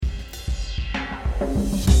Hello,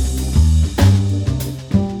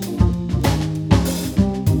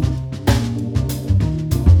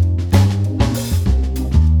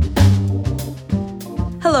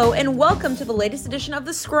 and welcome to the latest edition of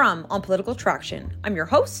The Scrum on Political Traction. I'm your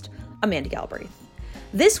host, Amanda Galbraith.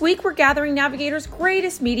 This week, we're gathering Navigator's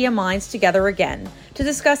greatest media minds together again to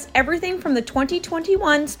discuss everything from the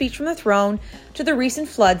 2021 Speech from the Throne to the recent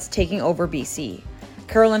floods taking over BC.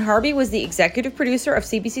 Caroline Harvey was the executive producer of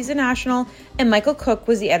CBC's The National, and Michael Cook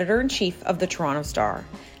was the editor-in-chief of the Toronto Star.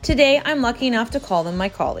 Today, I'm lucky enough to call them my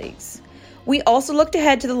colleagues. We also looked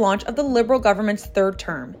ahead to the launch of the Liberal government's third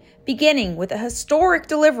term, beginning with a historic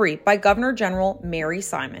delivery by Governor General Mary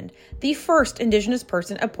Simon, the first Indigenous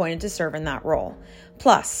person appointed to serve in that role.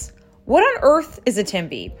 Plus, what on earth is a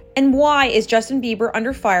Timbip? And why is Justin Bieber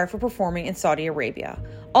under fire for performing in Saudi Arabia?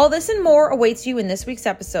 All this and more awaits you in this week's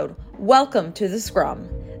episode. Welcome to The Scrum.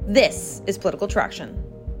 This is Political Traction.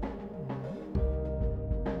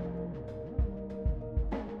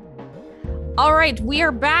 All right, we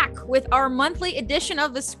are back with our monthly edition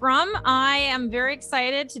of The Scrum. I am very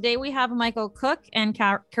excited. Today we have Michael Cook and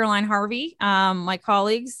Caroline Harvey, my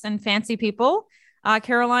colleagues and fancy people.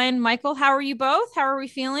 Caroline, Michael, how are you both? How are we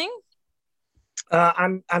feeling?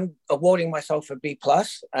 I'm awarding myself a B+,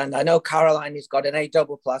 and I know Caroline has got an A++,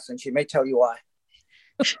 and she may tell you why.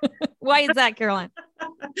 Why is that, Caroline?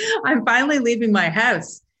 I'm finally leaving my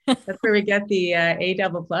house. That's where we get the A++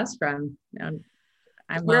 from.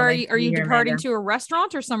 Where are you departing to, a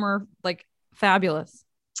restaurant or somewhere like fabulous?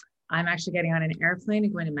 I'm actually getting on an airplane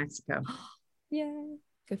and going to Mexico. Yay.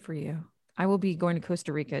 Good for you. I will be going to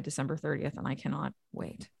Costa Rica December 30th, and I cannot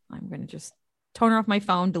wait. I'm going to just turn off my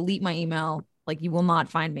phone, delete my email. Like, you will not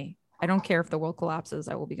find me. I don't care if the world collapses.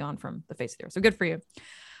 I will be gone from the face of the earth. So good for you.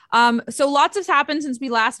 So lots has happened since we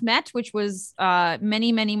last met, which was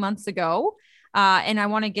many, many months ago. And I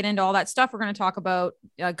want to get into all that stuff. We're going to talk about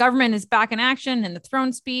government is back in action and the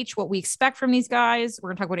throne speech, what we expect from these guys. We're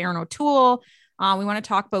going to talk about Aaron O'Toole. We want to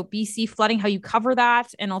talk about BC flooding, how you cover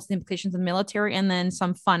that, and also the implications of the military, and then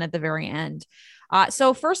some fun at the very end.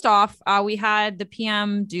 So first off, we had the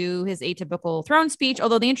PM do his atypical throne speech,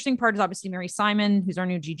 although the interesting part is obviously Mary Simon, who's our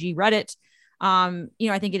new GG, read it. I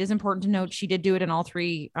think it is important to note she did do it in all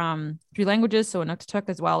three languages, so Inuktitut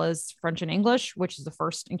as well as French and English, which is the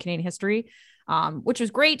first in Canadian history. Which was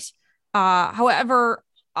great. However,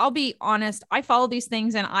 I'll be honest, I follow these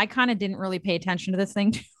things and I kind of didn't really pay attention to this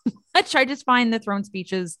thing too much. I just find the throne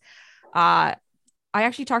speeches. I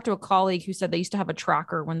actually talked to a colleague who said they used to have a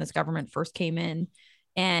tracker when this government first came in,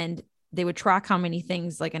 and they would track how many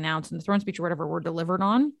things like announced in the throne speech or whatever were delivered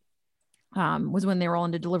on. Was when they were all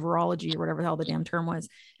into deliverology or whatever the hell the damn term was.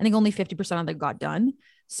 I think only 50% of them got done.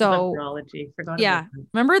 So yeah,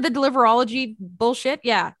 remember the deliverology bullshit?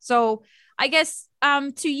 Yeah. So I guess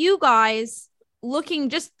to you guys,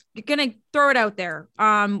 just gonna throw it out there.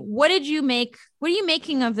 What are you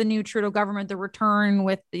making of the new Trudeau government, the return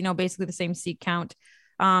with, basically the same seat count?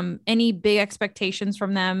 Any big expectations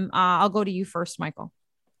from them? I'll go to you first, Michael.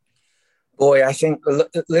 Boy, I think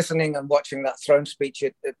listening and watching that throne speech,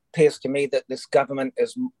 it appears to me that this government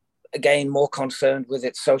is, again, more concerned with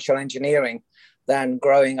its social engineering than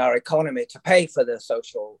growing our economy to pay for the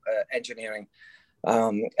social engineering.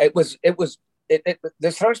 The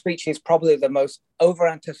throne speech is probably the most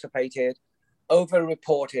over-anticipated,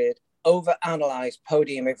 over-reported, over-analyzed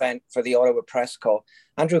podium event for the Ottawa Press Corps.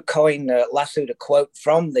 Andrew Coyne lassoed a quote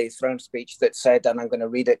from the throne speech that said, and I'm going to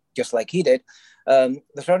read it just like he did, the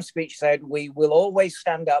throne speech said, "We will always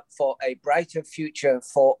stand up for a brighter future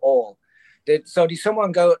for all." Did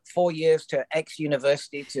someone go 4 years to X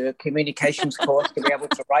university to a communications course to be able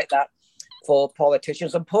to write that for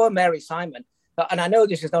politicians? And poor Mary Simon, and I know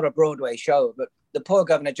this is not a Broadway show, but the poor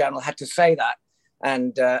Governor General had to say that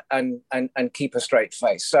and keep a straight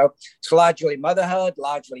face. So it's largely motherhood,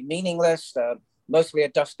 largely meaningless, mostly a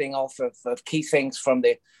dusting off of key things from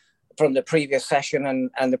the previous session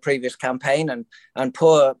and the previous campaign, and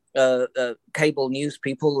poor cable news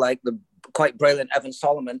people like the quite brilliant Evan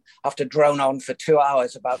Solomon have to drone on for 2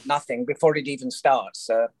 hours about nothing before it even starts.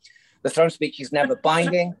 The throne speech is never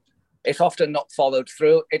binding. It's often not followed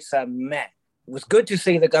through. It's a mess. It was good to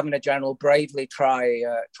see the Governor General bravely try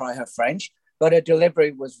her French, but her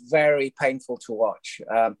delivery was very painful to watch.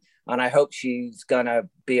 And I hope she's going to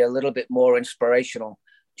be a little bit more inspirational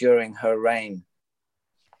during her reign.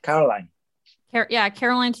 Caroline.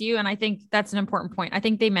 Caroline, to you. And I think that's an important point. I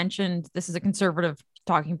think they mentioned this is a conservative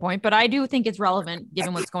talking point, but I do think it's relevant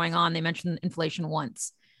given what's going on. They mentioned inflation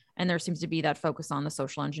once, and there seems to be that focus on the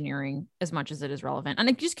social engineering as much as it is relevant. And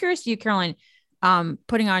I'm just curious to you, Caroline,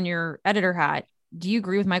 putting on your editor hat, do you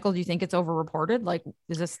agree with Michael? Do you think it's overreported? Like,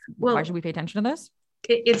 is this, Well, why should we pay attention to this?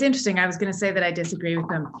 It's interesting. I was going to say that I disagree with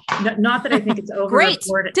them. Not that I think it's Great.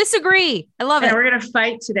 overreported. Disagree. I love it. We're going to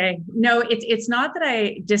fight today. No, it's not that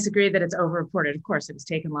I disagree that it's overreported. Of course, it was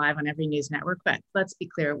taken live on every news network, but let's be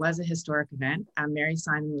clear, it was a historic event. Mary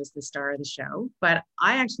Simon was the star of the show, but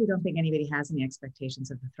I actually don't think anybody has any expectations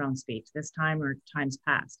of the throne speech this time or times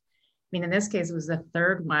past. I mean, in this case, it was the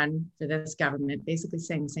third one for this government, basically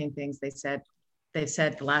saying the same things they've said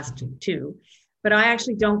the last two. But I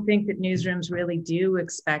actually don't think that newsrooms really do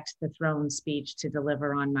expect the throne speech to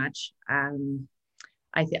deliver on much.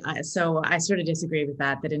 So I sort of disagree with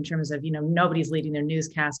that in terms of, nobody's leading their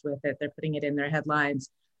newscast with it. They're putting it in their headlines.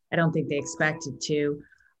 I don't think they expect it to.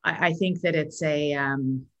 I think that it's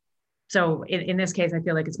so in this case, I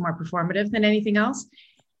feel like it's more performative than anything else.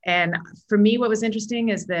 And for me, what was interesting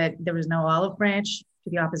is that there was no olive branch to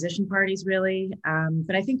the opposition parties, really.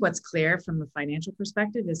 But I think what's clear from a financial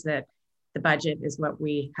perspective is that the budget is what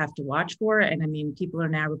we have to watch for. And I mean, people are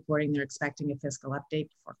now reporting they're expecting a fiscal update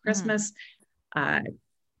before Christmas.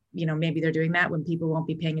 Maybe they're doing that when people won't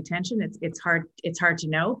be paying attention. It's hard to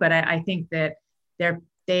know, but I think that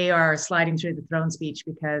they are sliding through the throne speech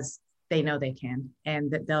because they know they can, and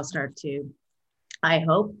that they'll start to, I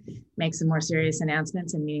hope, make some more serious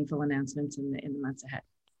announcements and meaningful announcements in the months ahead.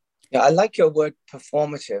 Yeah, I like your word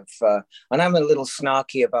performative, and I'm a little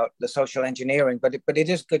snarky about the social engineering, but it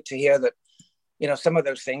is good to hear that, some of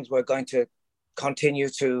those things we're going to continue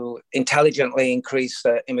to intelligently increase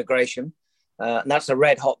immigration. And that's a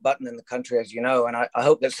red hot button in the country, as you know. And I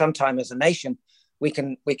hope that sometime as a nation, we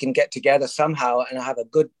can get together somehow and have a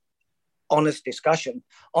good, honest discussion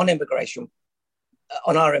on immigration,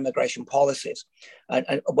 on our immigration policies,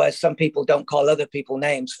 and where some people don't call other people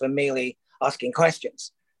names for merely asking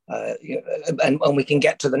questions. And we can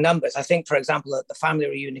get to the numbers. I think, for example, that the family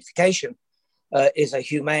reunification is a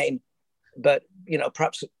humane, but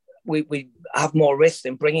perhaps we have more risk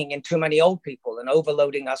in bringing in too many old people and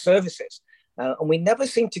overloading our services. And we never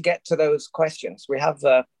seem to get to those questions. We have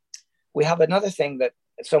another thing that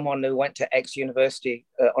someone who went to X University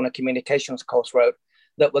on a communications course wrote,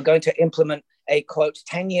 that we're going to implement a, quote,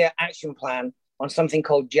 10-year action plan on something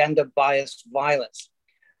called gender-biased violence.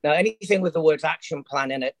 Now, anything with the words action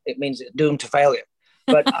plan in it, it means it's doomed to failure.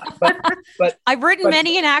 But I've written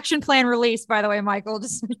many an action plan release, by the way, Michael.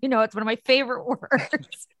 Just it's one of my favorite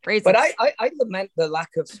words. But I lament the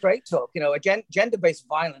lack of straight talk. Gender-based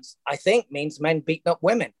violence, I think, means men beating up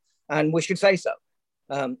women, and we should say so.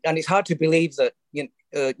 And it's hard to believe that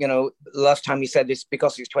last time you said this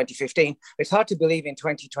because it's 2015. It's hard to believe in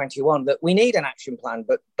 2021 that we need an action plan,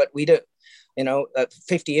 but we do.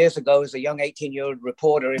 50 years ago, as a young 18-year-old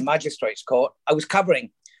reporter in magistrates court, I was covering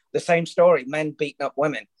the same story, men beating up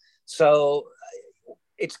women. So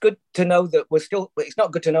it's good to know that it's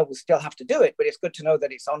not good to know we still have to do it, but it's good to know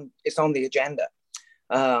that it's on the agenda.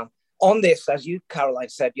 On this, as you, Caroline,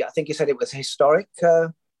 said, I think you said it was historic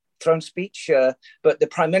throne speech, but the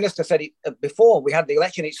Prime Minister said it before we had the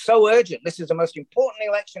election. It's so urgent. This is the most important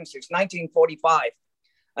election since 1945,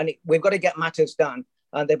 and we've got to get matters done.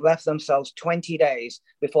 And they've left themselves 20 days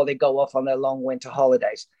before they go off on their long winter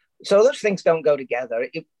holidays. So those things don't go together.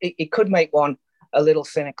 It could make one a little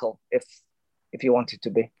cynical if you wanted to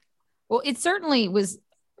be. Well, it certainly was.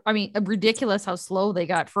 I mean, ridiculous how slow they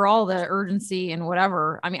got for all the urgency and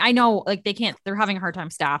whatever. I mean, I know they're having a hard time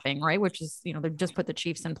staffing, right? Which is, they've just put the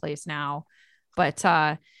chiefs in place now. But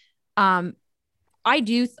it'll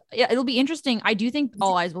be interesting. I do think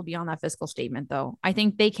all eyes will be on that fiscal statement, though. I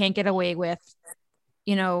think they can't get away with,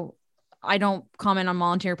 I don't comment on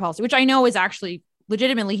monetary policy, which I know is actually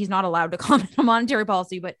legitimately, he's not allowed to comment on monetary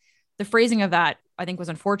policy, but the phrasing of that I think was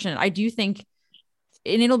unfortunate. I do think,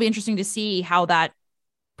 and it'll be interesting to see how that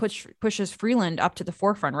pushes Freeland up to the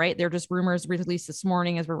forefront, right? There are just rumors released this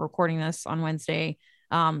morning as we're recording this on Wednesday.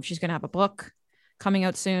 She's going to have a book coming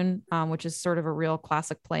out soon, which is sort of a real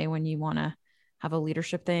classic play when you want to have a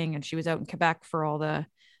leadership thing. And she was out in Quebec for a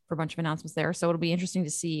bunch of announcements there. So it'll be interesting to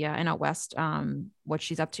see and out West what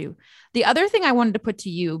she's up to. The other thing I wanted to put to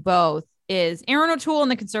you both is Erin O'Toole and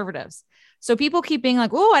the Conservatives. So people keep being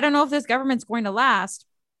like, oh, I don't know if this government's going to last.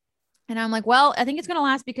 And I'm like, well, I think it's going to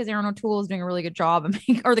last because Erin O'Toole is doing a really good job.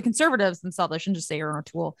 Or the Conservatives themselves, I shouldn't just say Erin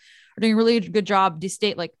O'Toole, are doing a really good job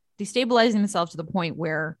destabilizing themselves to the point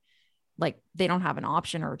where they don't have an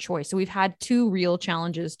option or a choice. So we've had two real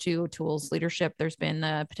challenges to O'Toole's leadership. There's been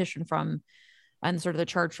the petition from and sort of the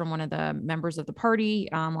charge from one of the members of the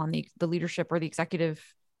party on the leadership or the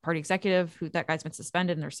party executive, who that guy's been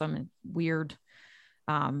suspended. And there's some weird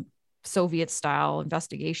Soviet style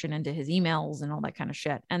investigation into his emails and all that kind of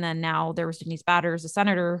shit. And then now there was Denise Batters, a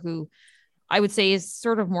senator who I would say is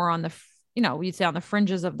sort of more on the, you'd say on the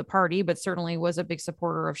fringes of the party, but certainly was a big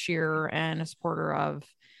supporter of Scheer and a supporter of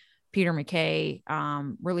Peter MacKay,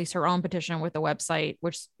 released her own petition with a website,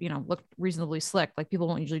 which, looked reasonably slick. Like people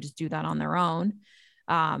don't usually just do that on their own.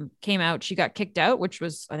 Came out, she got kicked out, which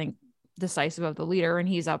was, I think, decisive of the leader. And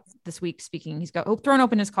he's up this week speaking. He's got thrown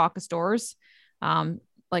open his caucus doors,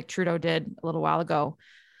 like Trudeau did a little while ago.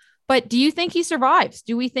 But do you think he survives?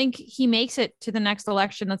 Do we think he makes it to the next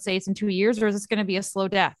election? Let's say it's in 2 years, or is this going to be a slow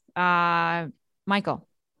death? Michael.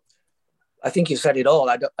 I think you said it all.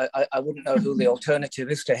 I wouldn't know who the alternative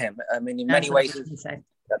is to him. I mean, in many ways,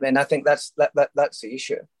 I think that's the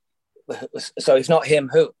issue. So if not him,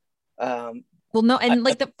 who? Well, no, and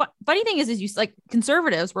like the funny thing is you like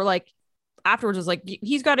conservatives were like afterwards was like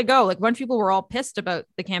he's got to go. Like a bunch of people were all pissed about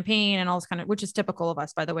the campaign and all this kind of, which is typical of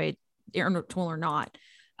us, by the way, Erin O'Toole or not.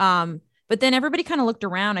 But then everybody kind of looked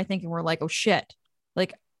around, I think, and we're like, oh shit,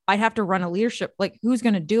 like I'd have to run a leadership, like who's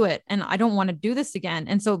going to do it? And I don't want to do this again.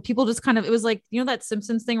 And so people just kind of, it was like, that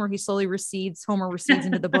Simpsons thing where he slowly Homer recedes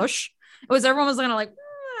into the bush. It was, everyone was kind of like,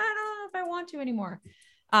 I don't know if I want to anymore.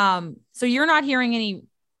 So you're not hearing any,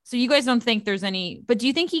 so you guys don't think there's any, but do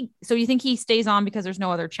you think you think he stays on because there's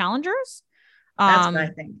no other challengers? That's what I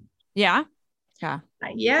think. Yeah. Yeah.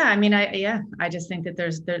 Yeah. I mean, I just think that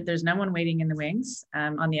there's no one waiting in the wings.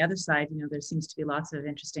 On the other side, there seems to be lots of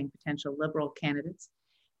interesting potential Liberal candidates,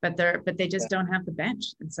 but they just don't have the bench.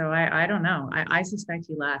 And so I don't know. I suspect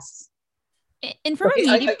he lasts. And from a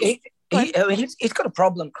media, he's got a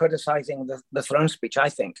problem criticizing the throne speech, I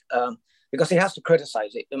think, because he has to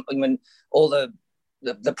criticize it. When all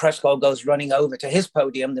the press corps goes running over to his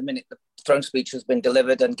podium the minute the throne speech has been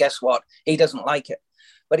delivered, and guess what? He doesn't like it.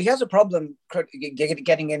 But he has a problem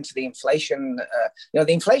getting into the inflation.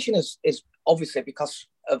 The inflation is obviously because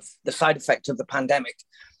of the side effect of the pandemic,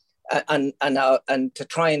 and to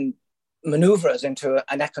try and maneuver us into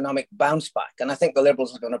an economic bounce back. And I think the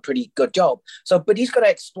Liberals have done a pretty good job. So, but he's got to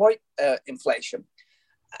exploit inflation,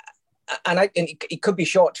 and it could be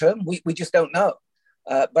short term. We just don't know.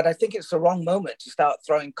 But I think it's the wrong moment to start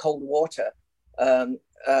throwing cold water on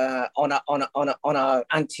our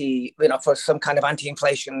for some kind of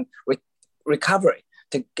anti-inflation recovery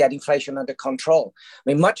to get inflation under control. I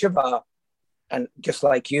mean, much of our, and just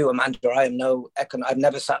like you, Amanda, I've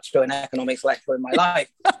never sat through an economics lecture in my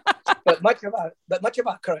life. but much of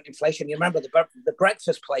our current inflation, you remember the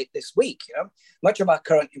breakfast plate this week. Much of our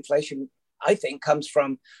current inflation, I think, comes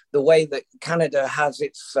from the way that Canada has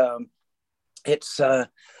its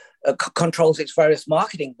controls its various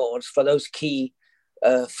marketing boards for those key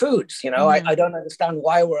foods. I don't understand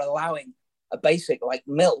why we're allowing a basic like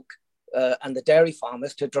milk and the dairy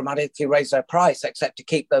farmers to dramatically raise their price, except to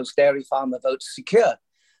keep those dairy farmer votes secure.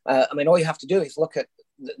 All you have to do is look at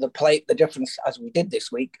the difference, as we did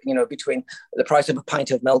this week, between the price of a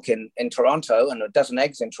pint of milk in Toronto and a dozen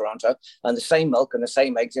eggs in Toronto, and the same milk and the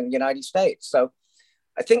same eggs in the United States. So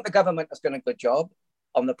I think the government has done a good job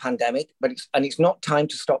on the pandemic, but it's not time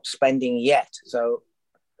to stop spending yet. So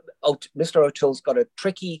Mr. O'Toole's got a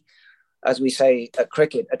tricky, as we say at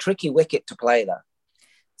cricket, a tricky wicket to play there.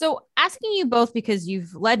 So asking you both, because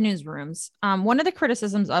you've led newsrooms, one of the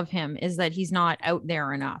criticisms of him is that he's not out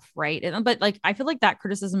there enough, right? But like, I feel like that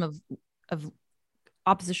criticism of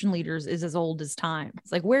opposition leaders is as old as time.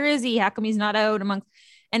 It's like, where is he? How come he's not out amongst?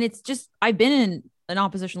 And it's just, I've been in an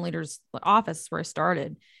opposition leader's office where I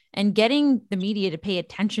started, and getting the media to pay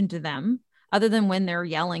attention to them, other than when they're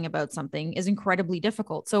yelling about something, is incredibly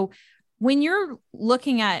difficult. So when you're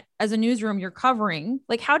looking at, as a newsroom, you're covering,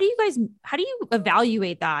 like, how do you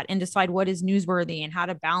evaluate that and decide what is newsworthy and how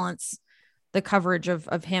to balance the coverage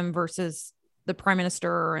of him versus the prime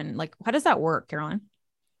minister? And like, how does that work, Caroline?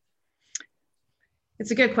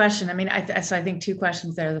 It's a good question. I mean, so I think two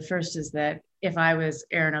questions there. The first is that if I was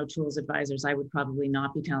Erin O'Toole's advisors, I would probably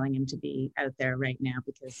not be telling him to be out there right now,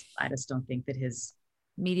 because I just don't think that his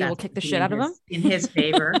media will kick the shit out of him in his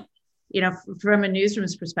favor. From a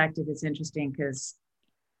newsroom's perspective, it's interesting because,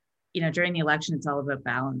 during the election, it's all about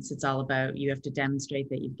balance. It's all about, you have to demonstrate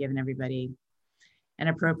that you've given everybody an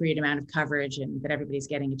appropriate amount of coverage and that everybody's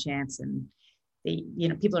getting a chance. And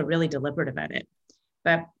people are really deliberate about it.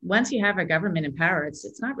 But once you have a government in power,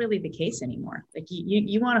 it's not really the case anymore. Like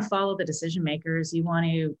you want to follow the decision makers. You want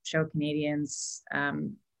to show Canadians,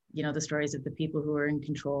 the stories of the people who are in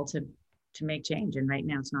control to make change. And right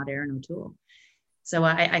now, it's not Erin O'Toole. So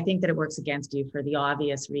I think that it works against you for the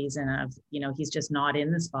obvious reason of, he's just not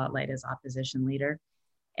in the spotlight as opposition leader,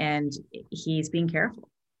 and he's being careful.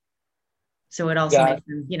 So it also makes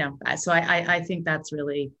him, so I think that's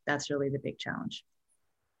really the big challenge.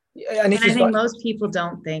 And I think most people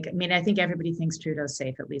don't think, I mean, I think everybody thinks Trudeau's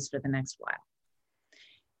safe, at least for the next while.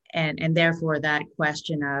 And therefore that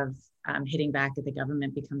question of hitting back at the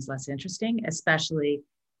government becomes less interesting, especially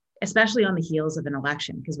on the heels of an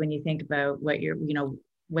election. Because when you think about what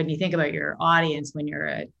when you think about your audience, when you're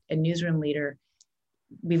a newsroom leader,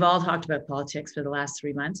 we've all talked about politics for the last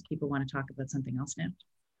 3 months. People want to talk about something else now.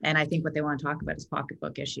 And I think what they want to talk about is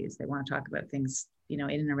pocketbook issues. They want to talk about things, in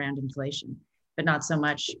and around inflation, but not so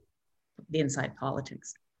much the inside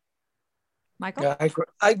politics. Michael? Yeah,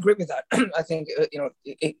 I agree with that. I think,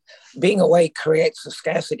 being away creates a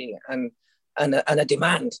scarcity and a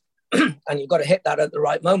demand, and you've got to hit that at the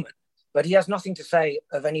right moment. But he has nothing to say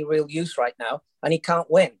of any real use right now, and he can't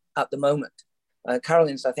win at the moment.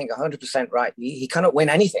 Caroline's, I think, 100% right. He cannot win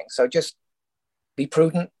anything. So just be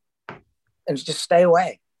prudent and just stay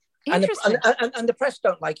away. And the press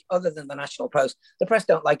don't like, other than the National Post, the press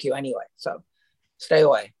don't like you anyway. So stay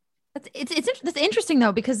away. It's interesting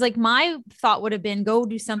though, because like my thought would have been go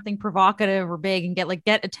do something provocative or big and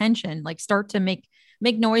get attention, like start to make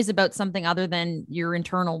noise about something other than your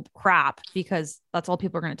internal crap, because that's all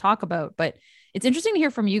people are going to talk about. But it's interesting to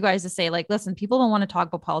hear from you guys to say, like, listen, people don't want to talk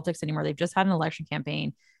about politics anymore. They've just had an election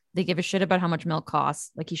campaign. They give a shit about how much milk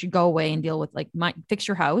costs. Like, you should go away and deal with fix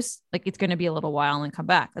your house. Like, it's going to be a little while and come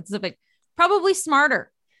back. That's probably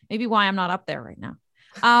smarter. Maybe why I'm not up there right now.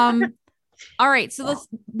 All right. So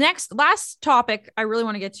this last topic I really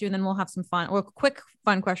want to get to, and then we'll have some fun. Well, quick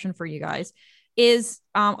fun question for you guys is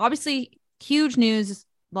obviously huge news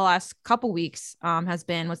the last couple weeks has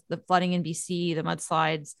been with the flooding in BC, the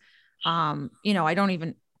mudslides. I don't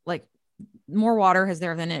even more water has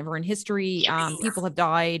there than ever in history. People have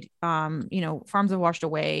died. Farms have washed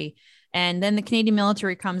away. And then the Canadian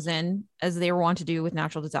military comes in, as they want to do with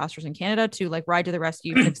natural disasters in Canada, to ride to the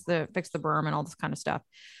rescue, fix the berm and all this kind of stuff.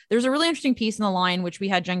 There's a really interesting piece in The Line, which we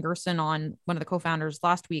had Jen Gerson on, one of the co-founders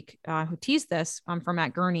last week, who teased this from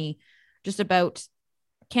Matt Gurney, just about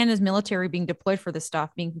Canada's military being deployed for this stuff,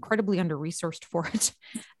 being incredibly under-resourced for it.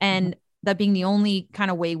 And that being the only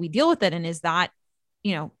kind of way we deal with it. And is that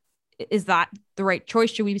the right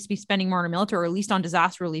choice? Should we be spending more on our military, or at least on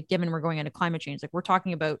disaster relief, given we're going into climate change? Like, we're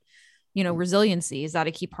talking about, resiliency. Is that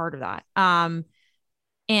a key part of that?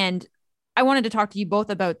 And I wanted to talk to you both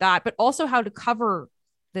about that, but also how to cover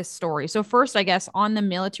this story. So first, I guess, on the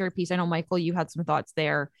military piece, I know, Michael, you had some thoughts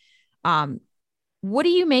there. What do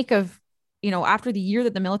you make of, after the year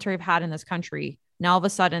that the military have had in this country, now all of a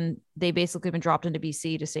sudden they basically been dropped into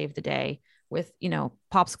BC to save the day with,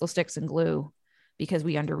 popsicle sticks and glue, because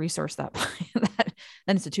we under-resourced that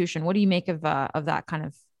institution. What do you make of that kind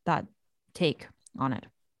of that take on it?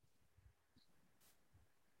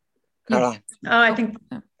 Oh, I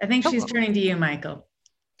think she's turning to you, Michael.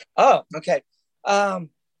 Oh, okay.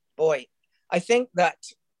 Boy, I think that,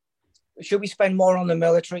 should we spend more on the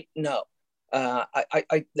military? No.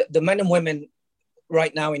 The men and women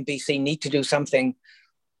right now in BC need to do something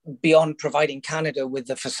beyond providing Canada with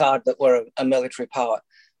the facade that we're a military power.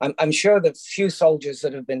 I'm sure the few soldiers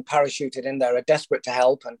that have been parachuted in there are desperate to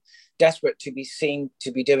help and desperate to be seen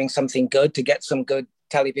to be doing something good, to get some good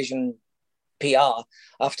television PR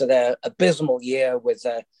after their abysmal year with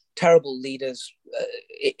terrible leaders,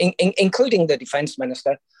 including the defense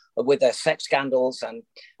minister, with their sex scandals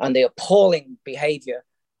and the appalling behavior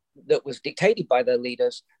that was dictated by their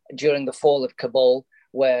leaders during the fall of Kabul,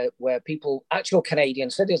 where people, actual Canadian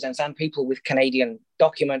citizens and people with Canadian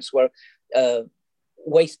documents, were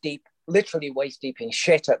literally waist deep in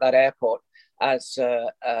shit at that airport as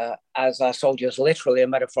our soldiers literally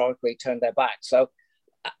and metaphorically turned their back. So,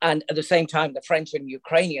 and at the same time, the French and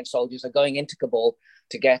Ukrainian soldiers are going into Kabul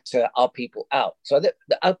to get our people out. So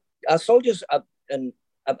our soldiers have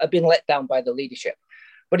been let down by the leadership.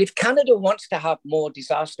 But if Canada wants to have more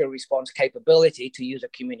disaster response capability, to use a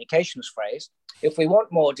communications phrase, if we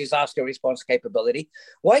want more disaster response capability,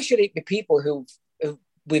 why should it be people who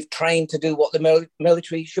we've trained to do what the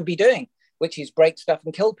military should be doing, which is break stuff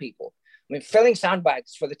and kill people? I mean, filling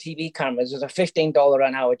sandbags for the TV cameras is a $15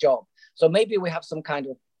 an hour job. So maybe we have some kind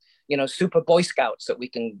of, super Boy Scouts that we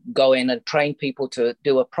can go in and train people to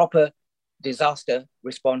do a proper disaster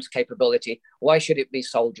response capability. Why should it be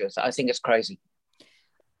soldiers? I think it's crazy.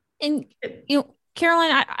 And,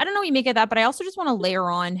 Caroline, I don't know what you make of that, but I also just want to layer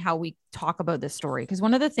on how we talk about this story. Because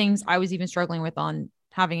one of the things I was even struggling with on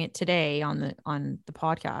having it today on the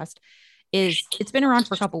podcast is it's been around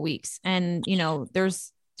for a couple of weeks. And,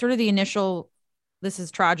 there's sort of the initial, this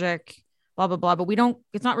is tragic, blah, blah, blah. But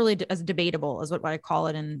it's not really as debatable as what I call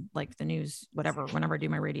it in like the news, whatever, whenever I do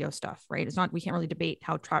my radio stuff, right? We can't really debate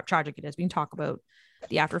how tragic it is. We can talk about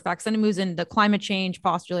the after effects. Then it moves into climate change,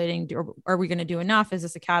 postulating, are we going to do enough? Is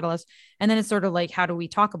this a catalyst? And then it's sort of like, how do we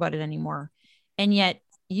talk about it anymore? And yet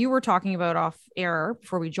you were talking about off air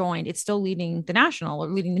before we joined, it's still leading the national or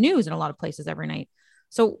leading the news in a lot of places every night.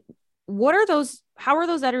 So how are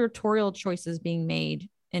those editorial choices being made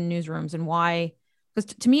in newsrooms, and why?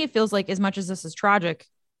 Because to me, it feels like as much as this is tragic,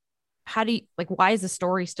 why is the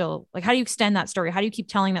story still, like, how do you extend that story? How do you keep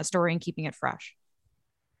telling that story and keeping it fresh?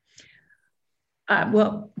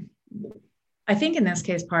 Well, I think in this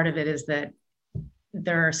case, part of it is that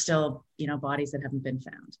there are still, bodies that haven't been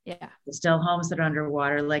found. Yeah. There's still homes that are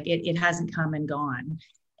underwater. Like it hasn't come and gone.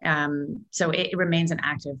 So it remains an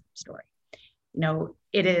active story.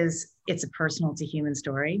 It's a personal to human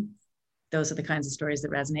story. Those are the kinds of stories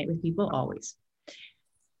that resonate with people always.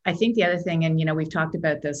 I think the other thing, and we've talked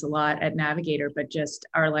about this a lot at Navigator, but just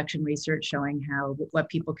our election research showing how what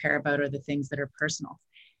people care about are the things that are personal.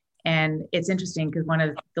 And it's interesting because one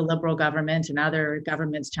of the Liberal government and other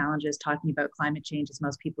governments' challenges talking about climate change is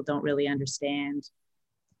most people don't really understand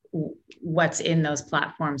what's in those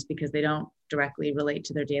platforms because they don't directly relate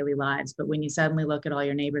to their daily lives. But when you suddenly look at all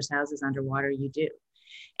your neighbors' houses underwater, you do.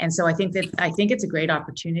 And so I think it's a great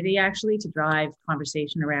opportunity actually to drive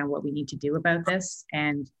conversation around what we need to do about this,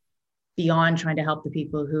 and beyond trying to help the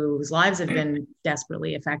people whose lives have been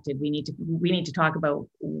desperately affected. We need to talk about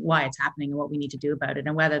why it's happening and what we need to do about it,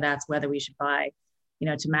 and whether we should buy,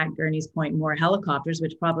 to Matt Gurney's point, more helicopters,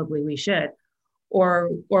 which probably we should, or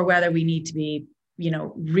whether we need to be,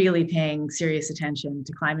 really paying serious attention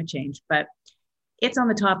to climate change. But it's on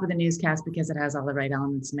the top of the newscast because it has all the right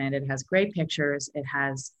elements in it. It has great pictures. It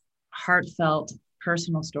has heartfelt,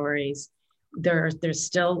 personal stories. There's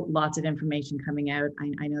still lots of information coming out.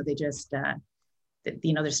 I know they just,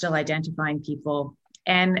 they're still identifying people.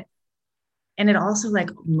 And it also,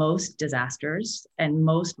 like most disasters and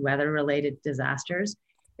most weather-related disasters,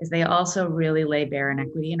 is they also really lay bare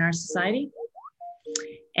inequity in our society.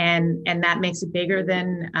 And that makes it bigger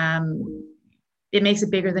than,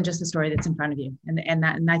 just the story that's in front of you.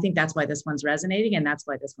 And I think that's why this one's resonating, and that's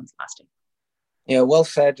why this one's lasting. Yeah, well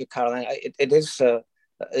said, Caroline. It is, the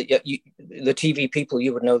TV people,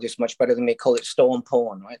 you would know this much better than me, call it storm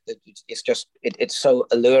porn, right? It's just, it's so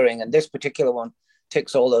alluring. And this particular one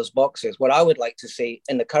ticks all those boxes. What I would like to see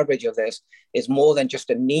in the coverage of this is more than just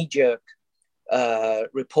a knee-jerk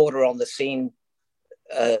reporter on the scene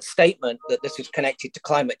statement that this is connected to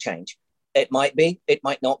climate change. It might be, it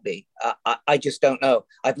might not be. I just don't know.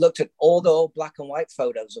 I've looked at all the old black and white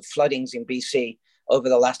photos of floodings in BC over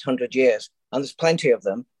the last 100 years, and there's plenty of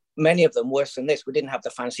them, many of them worse than this. We didn't have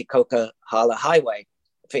the fancy Coquihalla Highway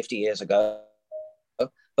 50 years ago,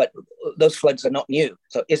 but those floods are not new.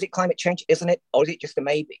 So is it climate change, isn't it? Or is it just a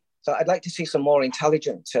maybe? So I'd like to see some more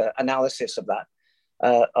intelligent analysis of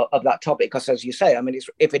that topic, because as you say, I mean,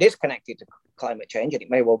 if it is connected to climate change, and it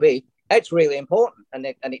may well be, it's really important, and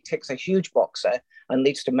it ticks a huge box there and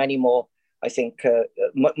leads to many more, I think,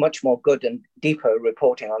 much more good and deeper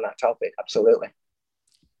reporting on that topic. Absolutely.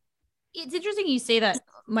 It's interesting you say that,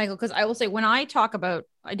 Michael, because I will say, when I talk about,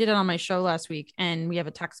 I did it on my show last week, and we have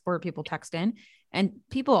a text board, people text in, and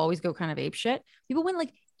people always go kind of ape shit. People went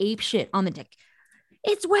like ape shit on the dick.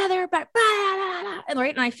 It's weather, but blah, blah, blah. And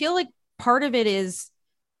right. And I feel like part of it is,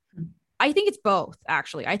 I think it's both,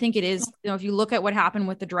 actually. I think it is, if you look at what happened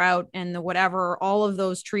with the drought and the whatever, all of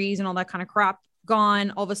those trees and all that kind of crap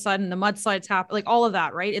gone, all of a sudden the mudslides happen, like all of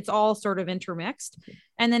that, right? It's all sort of intermixed.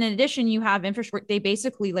 And then in addition, you have infrastructure. They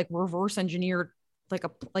basically like reverse engineered like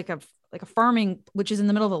a farming, which is in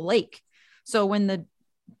the middle of a lake. So when the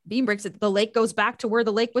beam breaks, the lake goes back to where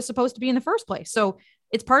the lake was supposed to be in the first place. So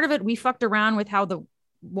it's part of it. We fucked around with how the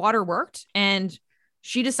water worked, and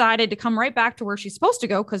she decided to come right back to where she's supposed to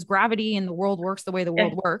go, because gravity in the world works the way the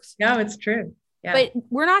world works. No, it's true. Yeah. But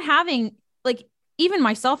we're not having, like, even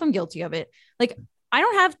myself, I'm guilty of it. Like, I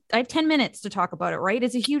have 10 minutes to talk about it, right?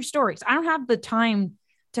 It's a huge story. So I don't have the time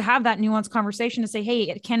to have that nuanced conversation to say, hey,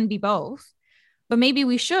 it can be both, but maybe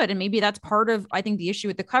we should. And maybe that's part of, I think, the issue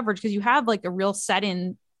with the coverage, because you have like a real set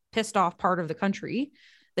in pissed off part of the country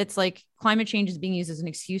that's like, climate change is being used as an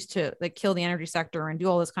excuse to like kill the energy sector and do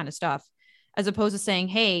all this kind of stuff, as opposed to saying,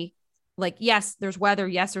 hey, like, yes, there's weather.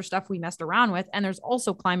 Yes, there's stuff we messed around with. And there's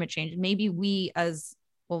also climate change. And maybe we, as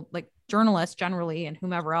well, like journalists generally and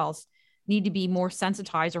whomever else, need to be more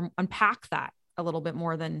sensitized or unpack that a little bit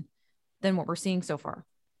more than what we're seeing so far.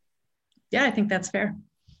 Yeah, I think that's fair.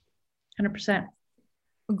 100%.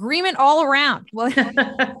 Agreement all around. Well,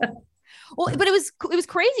 but it was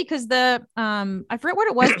crazy because I forget what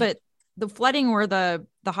it was, but the flooding where the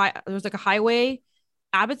high, there's like a highway,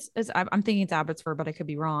 I'm thinking it's Abbotsford, but I could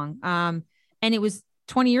be wrong. And it was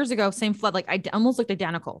 20 years ago, same flood, like I almost looked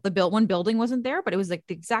identical. One building wasn't there, but it was like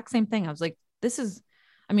the exact same thing. I was like, this is,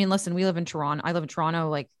 I mean, listen, we live in Toronto. I live in Toronto.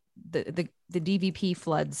 Like the DVP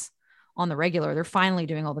floods on the regular, they're finally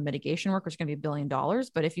doing all the mitigation work, which is going to be $1 billion.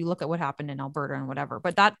 But if you look at what happened in Alberta and whatever,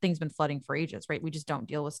 but that thing's been flooding for ages, right? We just don't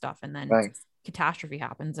deal with stuff. And then catastrophe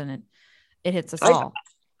happens and it hits us all.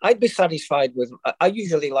 I'd be satisfied with, I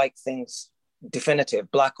usually like things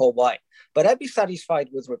definitive, black or white, but I'd be satisfied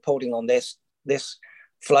with reporting on this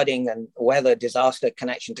flooding and weather disaster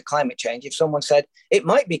connection to climate change if someone said it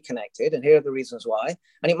might be connected and here are the reasons why,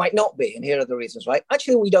 and it might not be and here are the reasons why.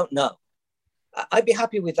 Actually, we don't know. I'd be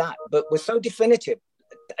happy with that, but we're so definitive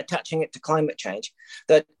attaching it to climate change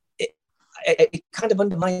that it kind of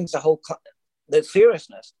undermines the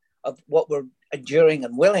seriousness of what we're enduring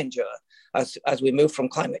and will endure as we move from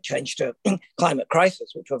climate change to climate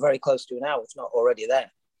crisis, which we're very close to now, if not already there.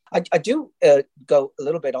 I do go a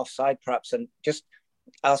little bit offside perhaps and just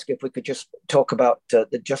ask if we could just talk about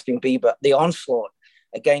the Justin Bieber, the onslaught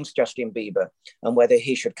against Justin Bieber and whether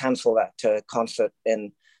he should cancel that concert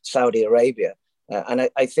in Saudi Arabia. And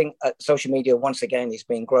I think social media, once again, is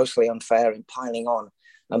being grossly unfair in piling on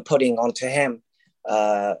and putting onto him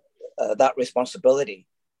that responsibility.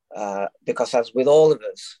 Because as with all of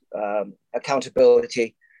us,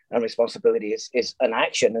 accountability and responsibility is an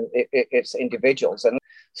action, and it's individuals. And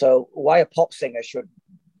so why a pop singer should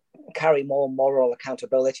carry more moral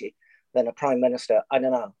accountability than a prime minister, I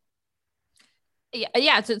don't know.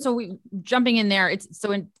 Yeah. So we jumping in there.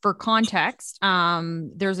 For context,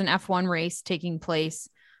 there's an F1 race taking place.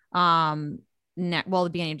 The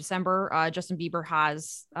beginning of December. Justin Bieber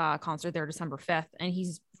has a concert there December 5th, and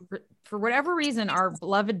he's for whatever reason, our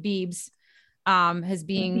beloved Biebs has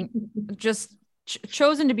being just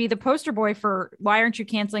chosen to be the poster boy for why aren't you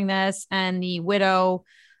canceling this? And the widow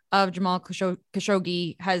of Jamal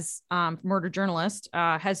Khashoggi has murdered journalist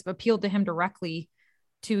has appealed to him directly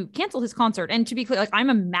to cancel his concert. And to be clear, like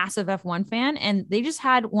I'm a massive F1 fan, and they just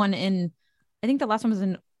had one in, I think the last one was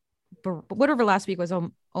in whatever last week was,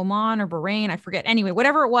 Oman or Bahrain, I forget. Anyway,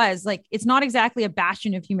 whatever it was, like it's not exactly a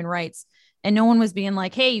bastion of human rights, and no one was being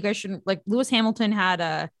like, hey, you guys shouldn't, like Lewis Hamilton had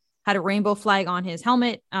a rainbow flag on his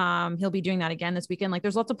helmet. He'll be doing that again this weekend. Like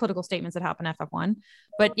there's lots of political statements that happen at F1,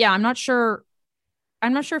 but yeah, I'm not sure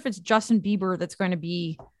if it's Justin Bieber that's going to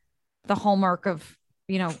be the hallmark of,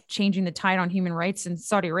 changing the tide on human rights in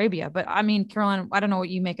Saudi Arabia. But I mean, Caroline, I don't know what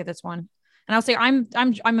you make of this one. And I'll say I'm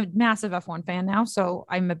a massive F1 fan now, so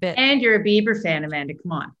I'm a bit. And you're a Bieber fan, Amanda.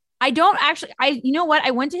 Come on. I don't actually. You know what?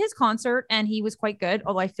 I went to his concert and he was quite good.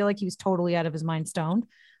 Although I feel like he was totally out of his mind stoned.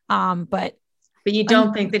 But you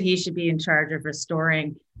don't think that he should be in charge of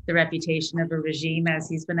restoring the reputation of a regime, as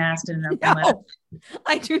he's been asked in an open letter?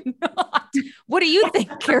 I do not. What do you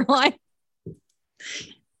think, Caroline?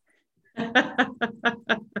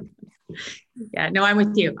 Yeah, no, I'm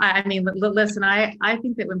with you. I mean, listen, I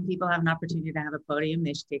think that when people have an opportunity to have a podium,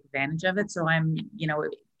 they should take advantage of it. So I'm,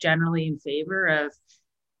 generally in favor of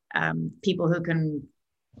people who can,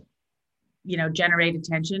 generate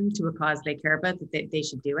attention to a cause they care about, that they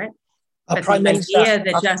should do it. But the idea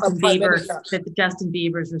that Justin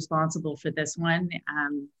Bieber is responsible for this one,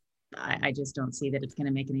 I just don't see that it's going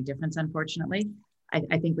to make any difference, unfortunately.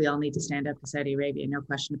 I think we all need to stand up to Saudi Arabia, no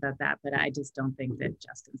question about that. But I just don't think that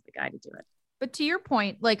Justin's the guy to do it. But to your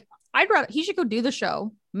point, like I'd rather he should go do the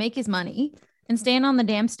show, make his money, and stand on the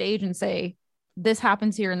damn stage and say, this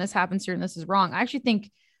happens here and this happens here and this is wrong. I actually think,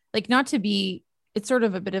 like, not to be, it's sort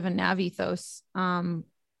of a bit of a nav ethos,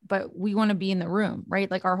 but we want to be in the room, right?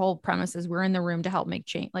 Like our whole premise is we're in the room to help make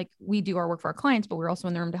change. Like we do our work for our clients, but we're also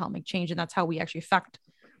in the room to help make change. And that's how we actually affect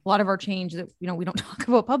a lot of our change that, we don't talk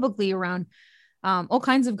about publicly around all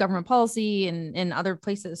kinds of government policy and other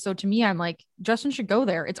places. So to me, I'm like, Justin should go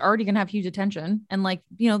there. It's already going to have huge attention. And like,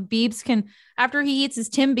 Biebs can, after he eats his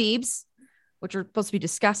Tim Biebs, which are supposed to be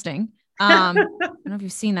disgusting. I don't know if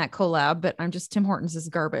you've seen that collab, but Tim Hortons is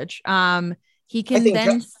garbage. He can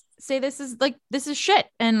then say, this is shit.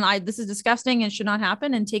 And this is disgusting and should not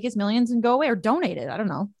happen, and take his millions and go away or donate it. I don't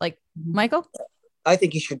know. Like, Michael? I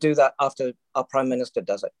think he should do that after our prime minister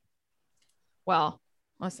does it. Well,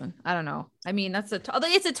 listen, I don't know. I mean, it's a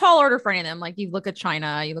tall order for any of them. Like you look at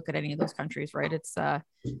China, you look at any of those countries, right? It's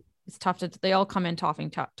tough they all come in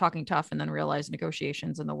talking tough and then realize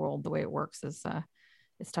negotiations in the world, the way it works is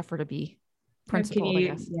it's tougher to be principled, I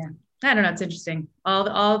guess. Yeah. I don't know. It's interesting.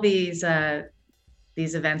 All these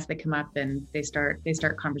these events that come up and they start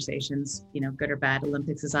conversations, good or bad.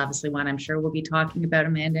 Olympics is obviously one. I'm sure we'll be talking about,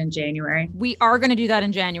 Amanda, in January. We are going to do that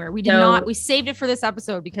in January. We saved it for this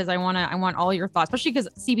episode because I want all your thoughts, especially because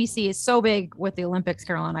CBC is so big with the Olympics,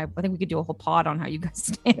 Caroline. I think we could do a whole pod on how you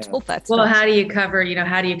guys handle that stuff. Well, how do you cover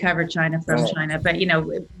China from China? But,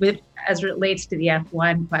 as it relates to the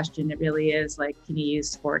F1 question, it really is like, can you use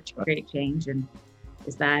sport to create change? And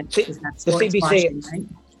is that sports the CBC, washing, right?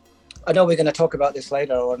 I know we're going to talk about this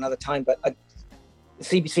later or another time, but the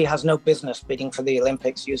CBC has no business bidding for the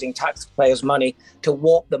Olympics using taxpayers' money to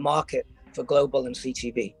warp the market for global and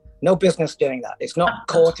CTV. No business doing that. It's not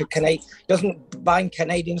core to Canadian. Doesn't bind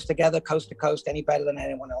Canadians together coast to coast any better than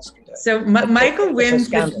anyone else can do it. So Michael wins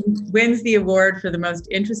the award for the most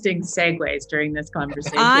interesting segues during this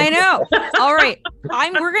conversation. I know. All right,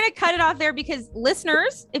 we're gonna cut it off there because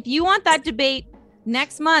listeners, if you want that debate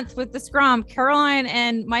next month with the Scrum, Caroline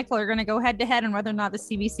and Michael are gonna go head to head on whether or not the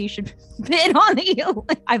CBC should bid on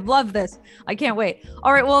the. I love this. I can't wait.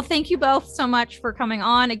 All right. Well, thank you both so much for coming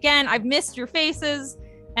on. Again, I've missed your faces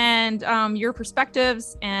and your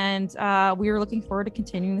perspectives, and we are looking forward to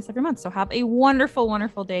continuing this every month. So have a wonderful,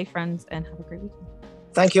 wonderful day, friends, and have a great weekend.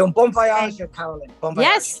 Thank you, and bon voyage, Caroline. Bon voyage.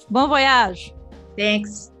 Yes, bon voyage.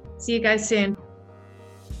 Thanks. See you guys soon.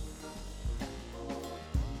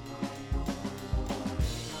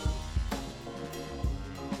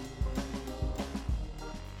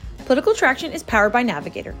 Political Traction is powered by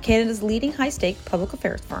Navigator, Canada's leading high-stake public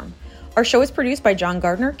affairs firm. Our show is produced by John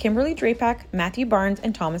Gardner, Kimberly Drapak, Matthew Barnes,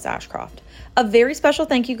 and Thomas Ashcroft. A very special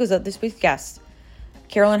thank you goes out this week's guests,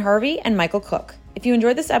 Carolyn Harvey and Michael Cook. If you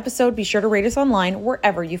enjoyed this episode, be sure to rate us online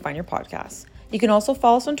wherever you find your podcasts. You can also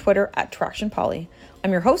follow us on Twitter @TractionPoly.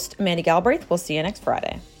 I'm your host, Amanda Galbraith. We'll see you next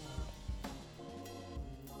Friday.